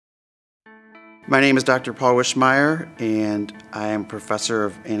My name is Dr. Paul Wischmeyer, and I am professor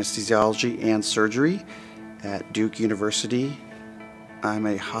of anesthesiology and surgery at Duke University. I'm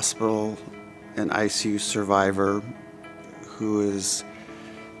a hospital and ICU survivor who is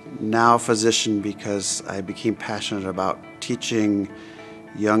now a physician because I became passionate about teaching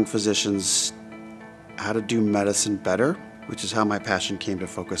young physicians how to do medicine better, which is how my passion came to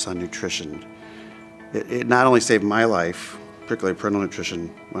focus on nutrition. It not only saved my life, particularly parental nutrition,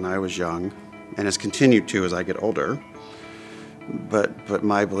 when I was young, and has continued to as I get older, but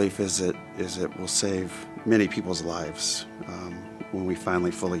my belief is it will save many people's lives when we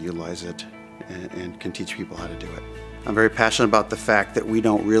finally fully utilize it and can teach people how to do it. I'm very passionate about the fact that we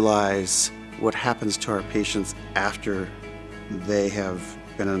don't realize what happens to our patients after they have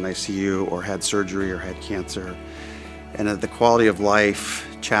been in an ICU or had surgery or had cancer, and that the quality of life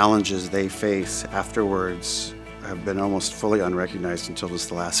challenges they face afterwards have been almost fully unrecognized until just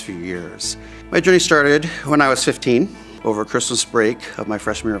the last few years. My journey started when I was 15. Over Christmas break of my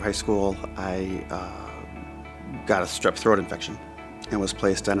freshman year of high school, I got a strep throat infection and was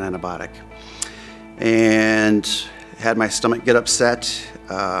placed on an antibiotic. And had my stomach get upset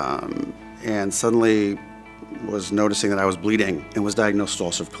and suddenly was noticing that I was bleeding and was diagnosed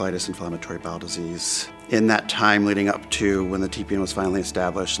with ulcerative colitis, inflammatory bowel disease. In that time leading up to when the TPN was finally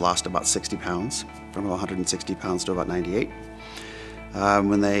established, lost about 60 pounds, from about 160 pounds to about 98.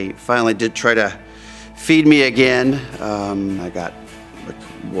 When they finally did try to feed me again, I got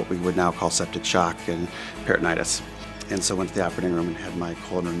what we would now call septic shock and peritonitis. And so went to the operating room and had my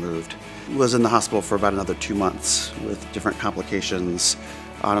colon removed. Was in the hospital for about another 2 months with different complications,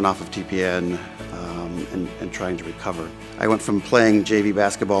 on and off of TPN, and trying to recover. I went from playing JV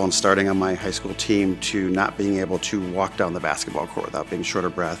basketball and starting on my high school team to not being able to walk down the basketball court without being short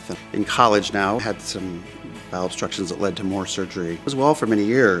of breath. In college now, had some bowel obstructions that led to more surgery as well for many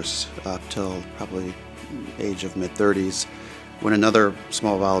years, up till probably age of mid-30s, when another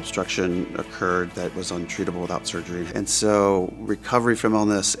small bowel obstruction occurred that was untreatable without surgery. And so recovery from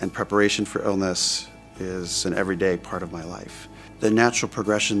illness and preparation for illness is an everyday part of my life. The natural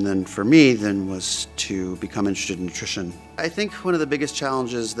progression then for me was to become interested in nutrition. I think one of the biggest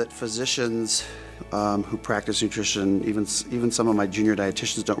challenges that physicians who practice nutrition, even some of my junior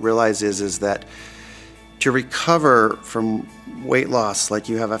dietitians, don't realize is that to recover from weight loss like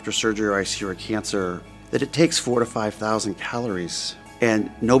you have after surgery or ICU or cancer, that it takes 4,000 to 5,000 calories,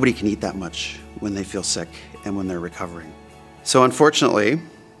 and nobody can eat that much when they feel sick and when they're recovering. So unfortunately,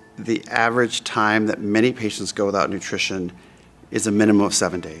 the average time that many patients go without nutrition is a minimum of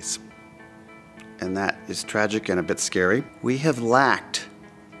 7 days. And that is tragic and a bit scary. We have lacked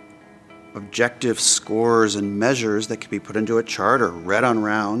objective scores and measures that can be put into a chart or read on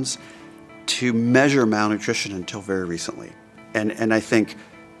rounds to measure malnutrition until very recently. And I think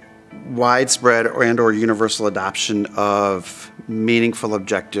widespread or universal adoption of meaningful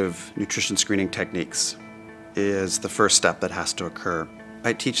objective nutrition screening techniques is the first step that has to occur.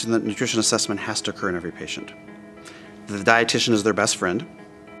 I teach them that nutrition assessment has to occur in every patient. The dietitian is their best friend.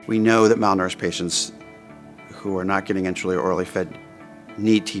 We know that malnourished patients who are not getting enterally or orally fed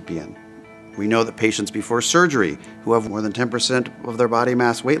need TPN. We know that patients before surgery who have more than 10% of their body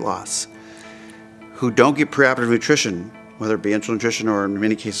mass weight loss, who don't get preoperative nutrition, whether it be enteral nutrition or in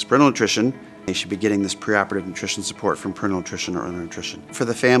many cases parental nutrition, they should be getting this preoperative nutrition support from parental nutrition or enteral nutrition. For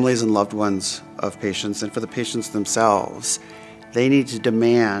the families and loved ones of patients and for the patients themselves, they need to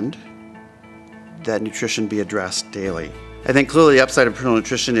demand that nutrition be addressed daily. I think clearly the upside of parental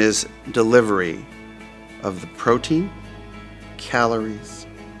nutrition is delivery of the protein, calories,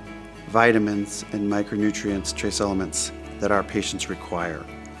 vitamins, and micronutrients, trace elements that our patients require.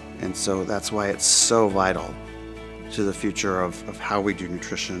 And so that's why it's so vital to the future of how we do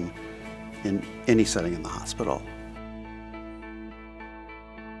nutrition in any setting in the hospital.